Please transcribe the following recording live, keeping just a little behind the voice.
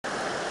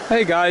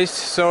Hey guys,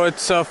 so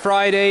it's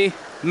Friday,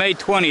 May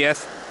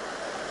 20th.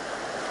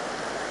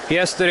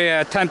 Yesterday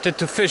I attempted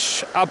to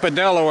fish up at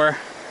Delaware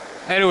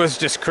and it was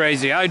just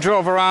crazy. I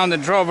drove around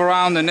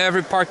and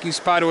every parking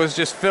spot was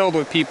just filled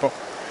with people.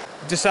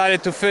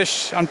 Decided to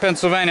fish on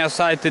Pennsylvania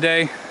side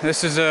today.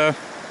 This is a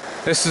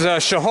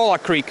Shohola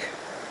Creek.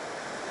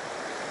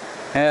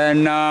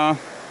 And I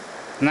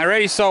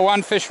already saw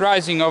one fish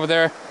rising over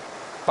there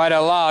by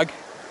the log.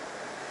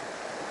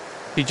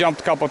 He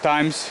jumped a couple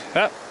times.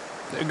 There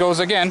it goes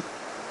again,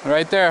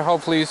 right there.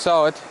 Hopefully you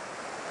saw it,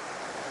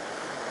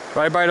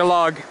 right by the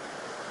log.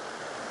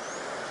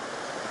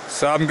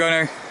 So I'm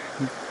gonna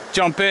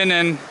jump in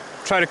and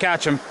try to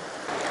catch him.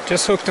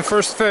 Just hooked the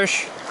first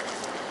fish,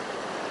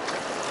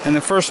 and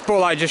the first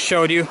pull I just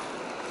showed you.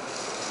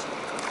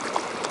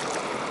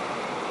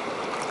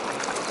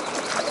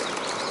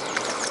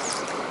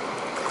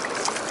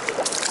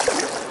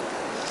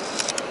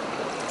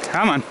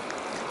 Come on.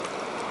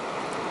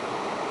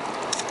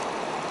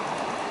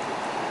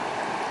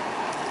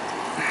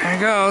 There he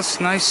goes.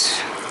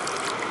 Nice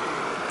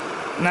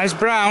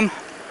brown.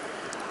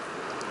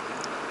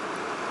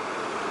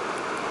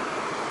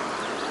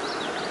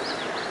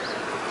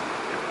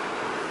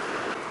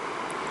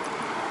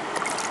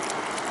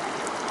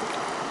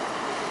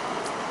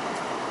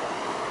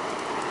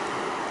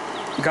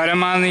 Got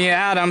him on the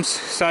Adams,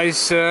 size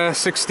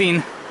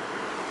 16.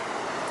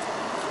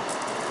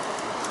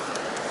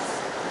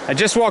 I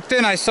just walked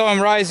in, I saw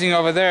him rising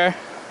over there,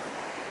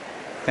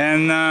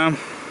 and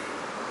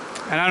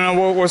I don't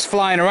know what was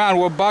flying around,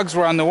 what bugs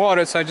were on the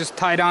water, so I just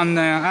tied on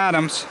the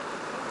Adams.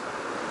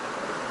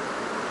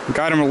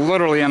 Got him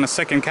literally on the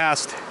second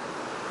cast.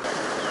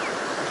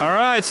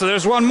 Alright, so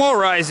there's one more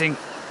rising.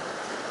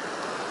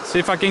 See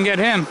if I can get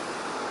him.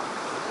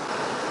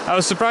 I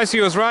was surprised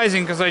he was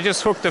rising because I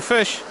just hooked the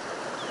fish.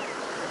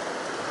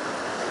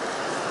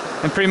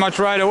 And pretty much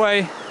right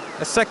away,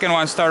 the second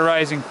one started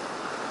rising.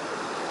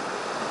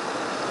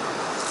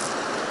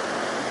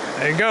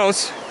 There he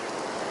goes.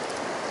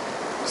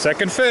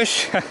 Second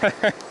fish.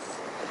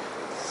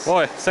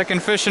 Boy,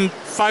 second fish in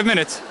 5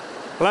 minutes.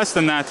 Less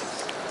than that.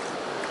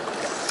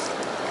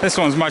 This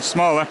one's much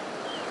smaller.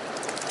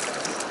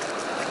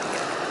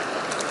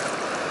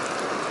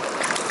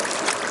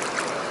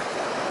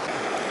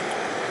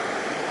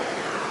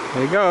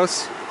 There he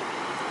goes.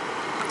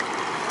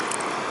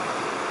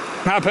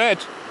 Not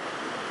bad.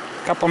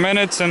 Couple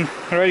minutes and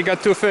already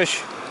got 2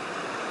 fish.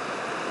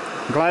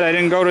 Glad I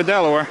didn't go to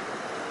Delaware.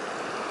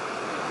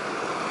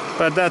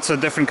 But that's a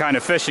different kind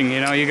of fishing,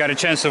 you know. You got a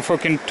chance of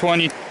hooking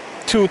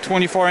 22,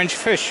 24-inch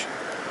fish.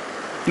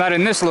 Not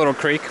in this little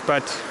creek,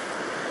 but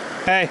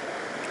hey,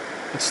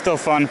 it's still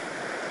fun.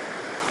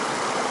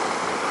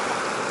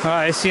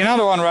 I see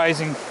another one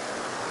rising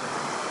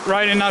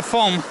right in that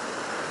foam,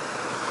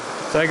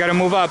 so I gotta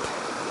move up.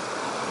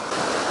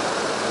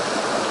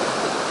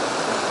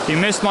 He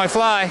missed my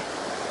fly.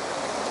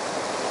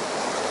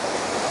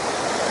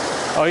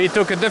 Oh, he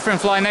took a different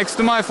fly next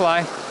to my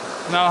fly.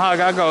 Know how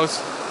that goes.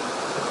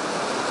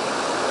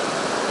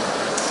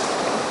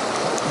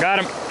 Got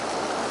him.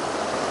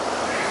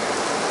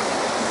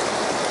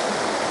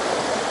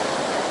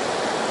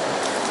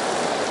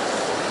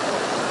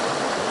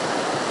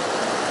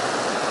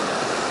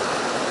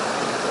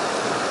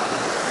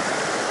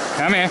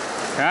 Come here,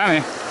 come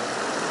here.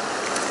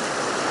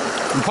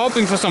 I'm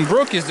hoping for some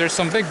brookies. There's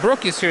some big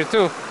brookies here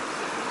too.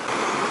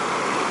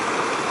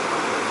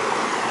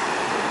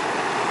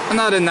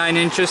 Another 9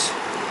 inches.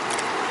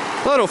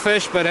 Little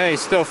fish, but hey,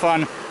 still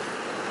fun.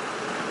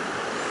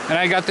 And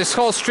I got this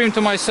whole stream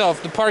to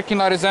myself. The parking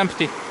lot is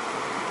empty.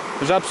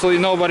 There's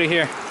absolutely nobody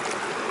here.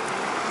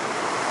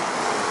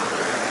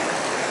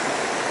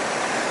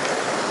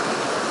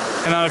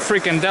 And on a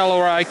freaking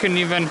Delaware, I couldn't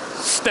even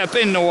step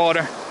in the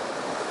water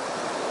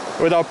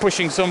without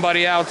pushing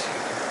somebody out.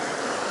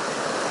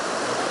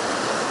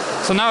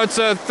 So now it's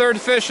a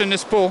third fish in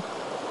this pool.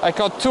 I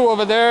caught 2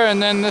 over there,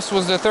 and then this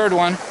was the third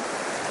one.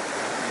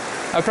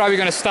 I'm probably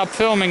gonna stop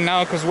filming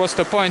now, because what's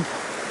the point?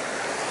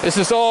 This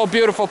is all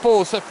beautiful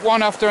pools,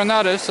 one after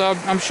another, so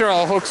I'm sure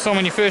I'll hook so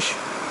many fish.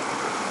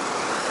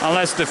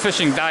 Unless the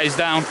fishing dies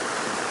down.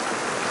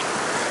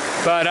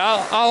 But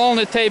I'll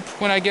only tape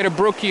when I get a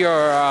brookie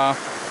or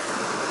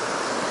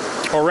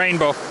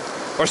rainbow.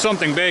 Or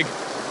something big.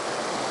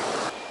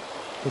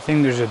 I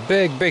think there's a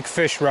big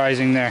fish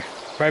rising there.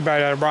 Right by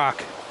that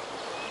rock.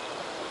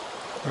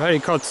 I already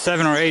caught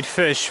 7 or 8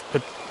 fish,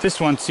 but this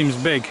one seems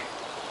big.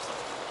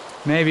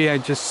 Maybe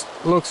it just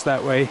looks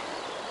that way.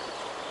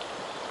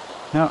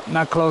 No,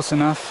 not close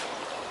enough.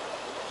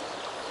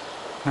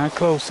 Not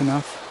close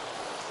enough.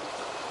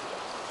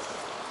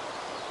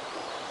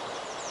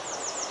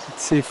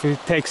 Let's see if he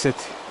takes it.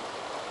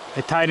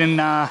 I tied in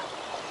a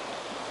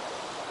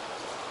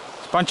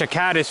bunch of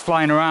caddis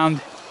flying around.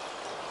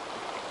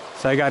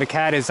 So I got a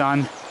caddis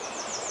on.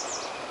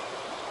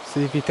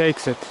 See if he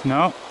takes it.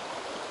 No.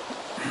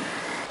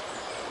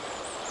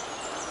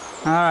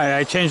 Alright,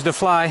 I changed the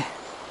fly.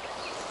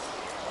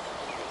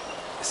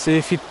 See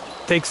if he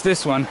takes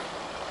this one.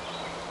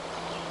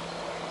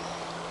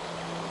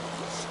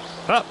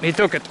 Oh, he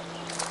took it.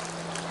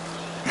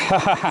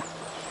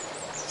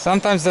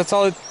 Sometimes that's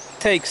all it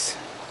takes.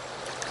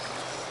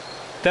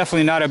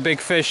 Definitely not a big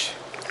fish.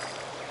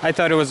 I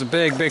thought it was a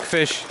big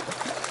fish.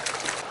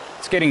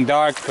 It's getting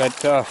dark, but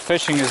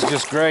fishing is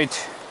just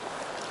great.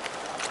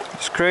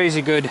 It's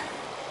crazy good.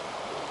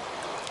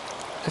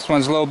 This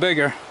one's a little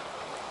bigger.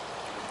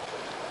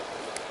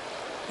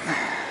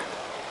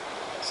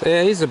 So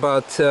yeah, he's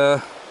about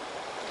 10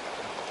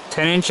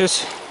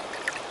 inches.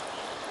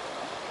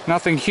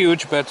 Nothing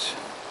huge, but...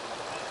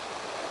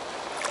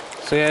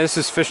 So yeah, this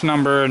is fish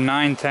number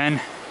 9,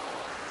 10.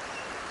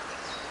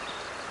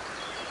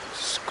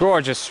 It's a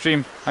gorgeous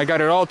stream. I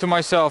got it all to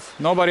myself.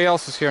 Nobody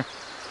else is here.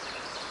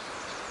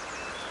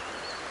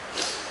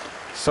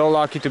 So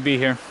lucky to be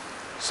here.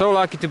 So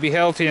lucky to be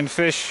healthy and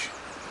fish.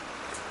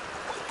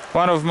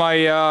 One of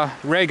my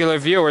regular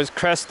viewers,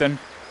 Creston,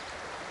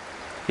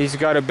 he's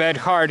got a bad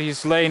heart.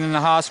 He's laying in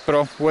the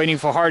hospital waiting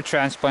for heart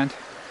transplant.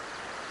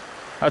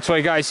 That's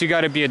why, guys, you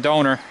gotta be a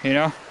donor, you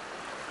know?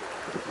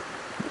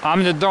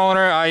 I'm the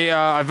donor.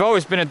 I've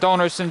always been a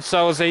donor since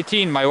I was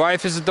 18. My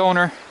wife is a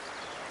donor.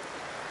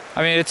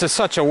 I mean, it's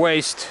such a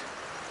waste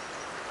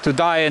to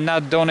die and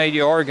not donate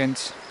your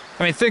organs.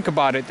 I mean, think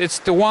about it. It's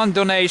the one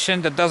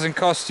donation that doesn't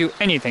cost you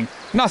anything.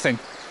 Nothing.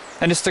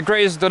 And it's the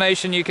greatest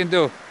donation you can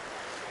do.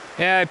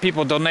 Yeah,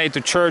 people donate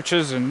to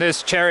churches and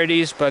this,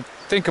 charities, but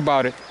think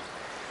about it.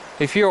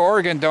 If you're an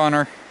organ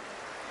donor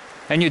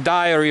and you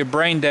die or you're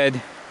brain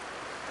dead,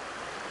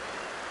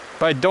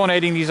 by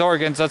donating these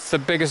organs, that's the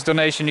biggest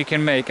donation you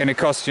can make, and it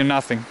costs you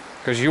nothing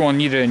because you won't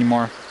need it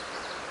anymore.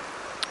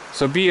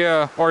 So be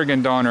a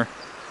organ donor.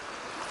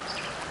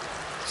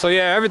 So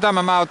yeah, every time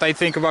I'm out I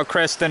think about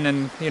Creston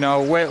and, you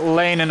know,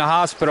 laying in a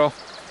hospital,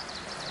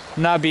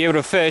 not be able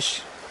to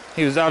fish.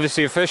 He was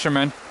obviously a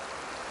fisherman.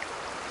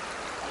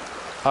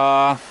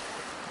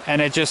 And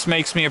it just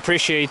makes me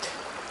appreciate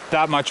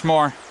that much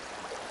more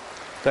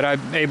that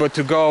I'm able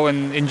to go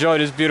and enjoy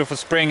this beautiful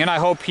spring, and I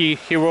hope he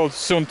will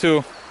soon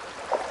too.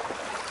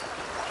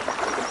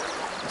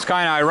 It's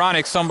kind of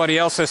ironic somebody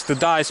else has to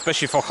die,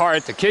 especially for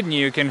heart. A kidney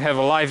you can have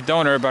a live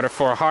donor, but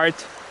for a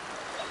heart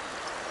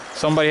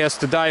somebody has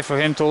to die for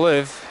him to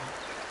live.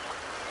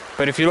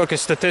 But if you look at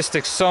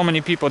statistics, so many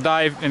people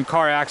die in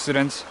car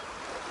accidents,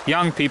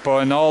 young people,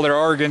 and all their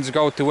organs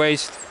go to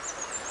waste.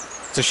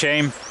 It's a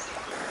shame.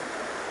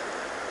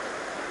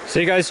 So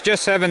you guys,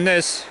 just having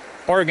this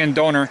organ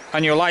donor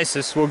on your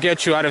license will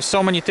get you out of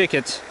so many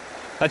tickets.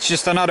 That's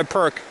just another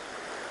perk.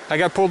 I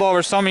got pulled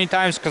over so many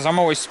times because I'm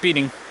always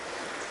speeding,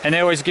 and they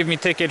always give me a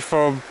ticket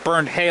for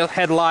burnt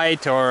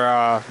headlight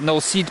or no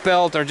seat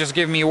belt, or just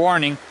give me a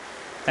warning,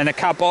 and the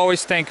cop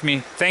always thank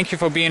you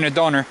for being a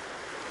donor,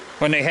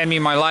 when they hand me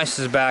my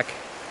license back.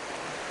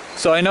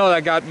 So I know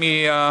that got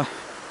me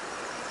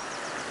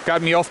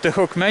off the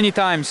hook many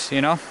times,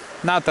 you know.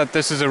 Not that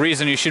this is a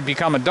reason you should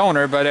become a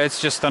donor, but it's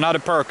just another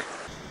perk.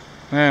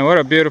 Man, what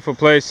a beautiful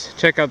place.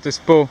 Check out this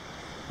pool.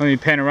 Let me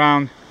pan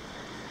around.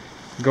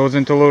 It goes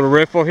into a little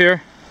riffle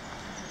here.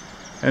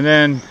 And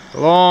then a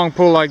long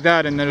pool like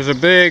that, and there's a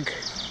big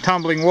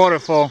tumbling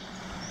waterfall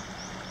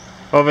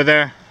over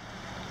there.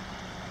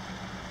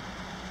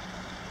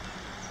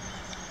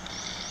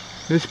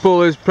 This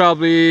pool is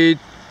probably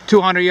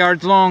 200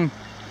 yards long.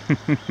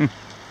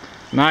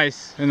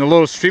 Nice. In a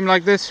little stream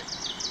like this.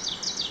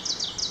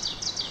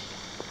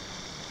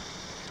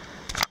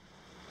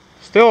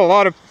 Still a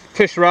lot of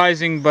fish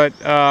rising, but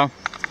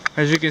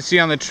as you can see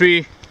on the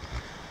trees,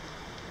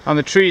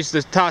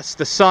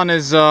 the sun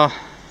is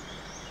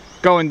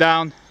going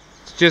down.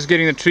 It's just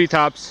getting the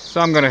treetops, so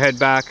I'm gonna head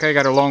back. I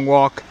got a long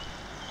walk.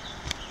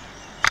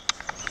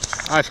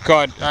 I've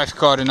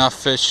caught enough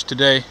fish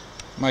today.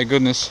 My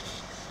goodness.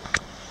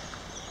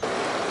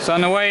 So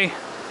on the way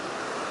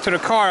to the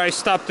car, I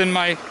stopped in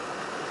my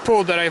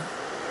pool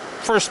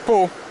first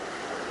pool,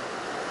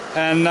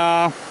 and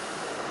I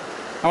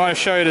want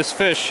to show you this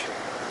fish.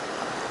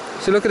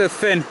 So look at the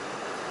fin.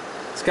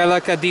 It's got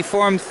like a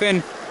deformed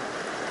fin.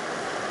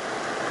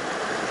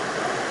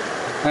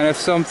 And if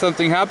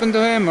something happened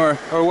to him or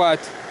what?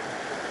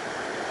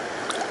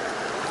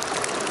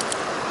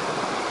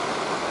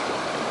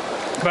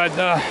 But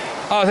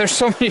oh, there's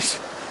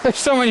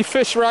so many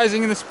fish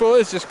rising in this pool.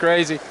 It's just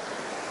crazy.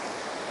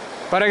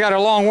 But I got a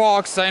long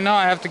walk, so I know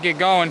I have to get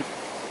going.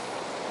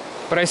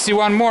 But I see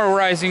one more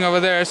rising over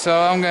there, so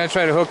I'm gonna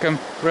try to hook him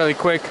really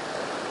quick.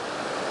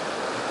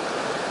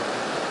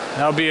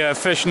 That'll be a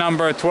fish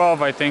number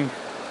 12, I think.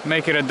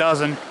 Make it a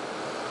dozen.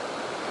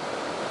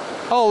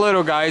 All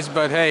little guys,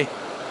 but hey.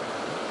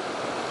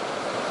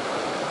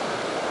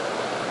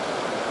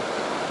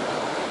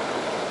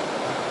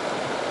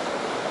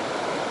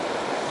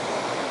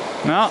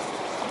 No,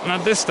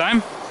 not this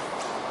time.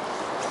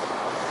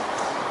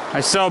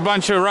 I saw a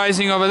bunch of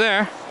rising over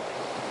there.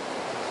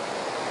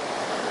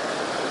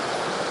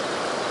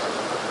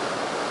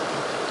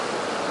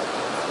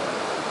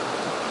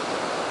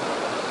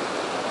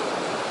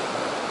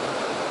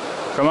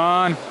 Come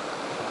on.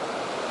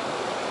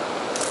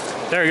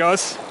 There he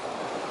goes.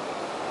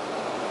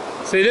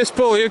 See, this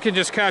pool you can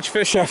just catch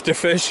fish after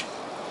fish.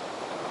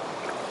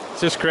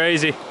 It's just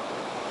crazy.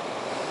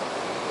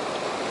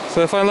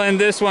 So if I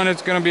land this one,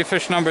 it's gonna be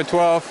fish number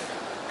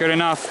 12. Good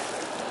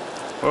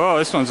enough. Oh,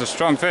 this one's a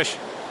strong fish.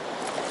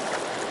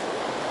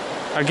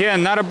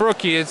 Again, not a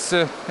brookie, it's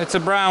a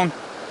brown.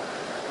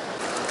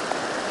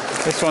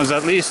 This one's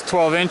at least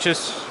 12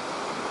 inches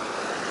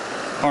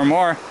or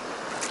more.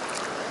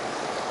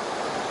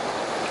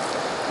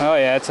 Oh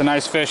yeah, it's a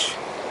nice fish.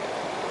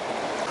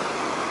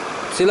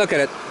 See, look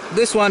at it.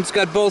 This one's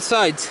got both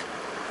sides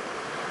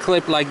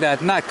clipped like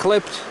that. Not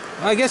clipped.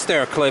 I guess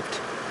they're clipped.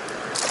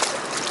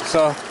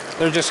 So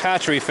they're just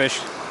hatchery fish.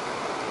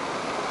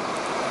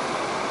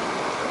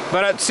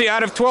 But see,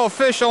 out of 12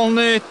 fish,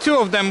 only 2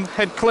 of them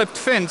had clipped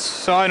fins.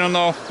 So I don't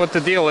know what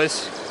the deal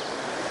is.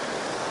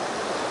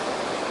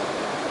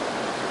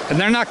 And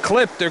they're not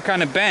clipped, they're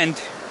kind of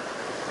bent.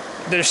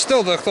 There's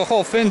still the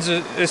whole fins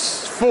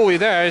is fully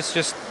there, it's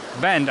just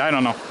bent. I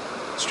don't know.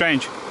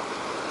 Strange.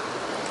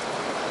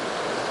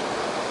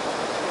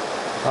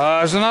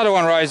 There's another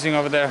one rising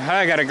over there.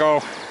 I gotta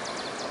go.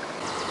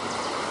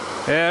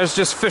 Yeah, there's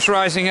just fish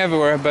rising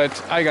everywhere,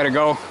 but I gotta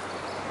go.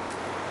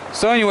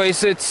 So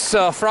anyways, it's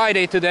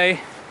Friday today.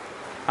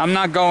 I'm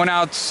not going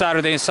out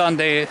Saturday and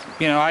Sunday.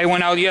 You know, I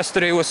went out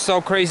yesterday, it was so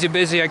crazy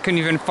busy I couldn't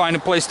even find a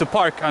place to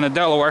park on the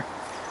Delaware,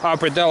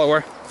 Upper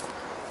Delaware.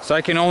 So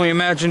I can only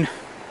imagine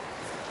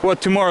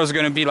what tomorrow's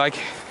gonna be like.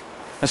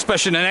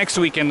 Especially the next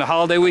weekend, the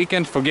holiday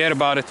weekend, forget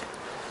about it.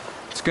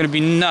 It's gonna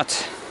be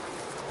nuts.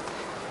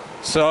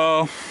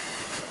 So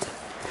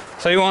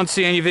you won't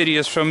see any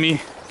videos from me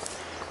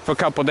for a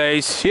couple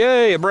days.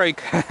 Yay, a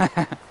break.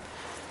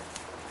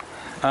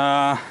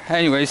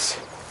 Anyways,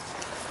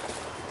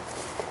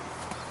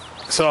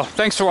 so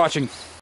thanks for watching.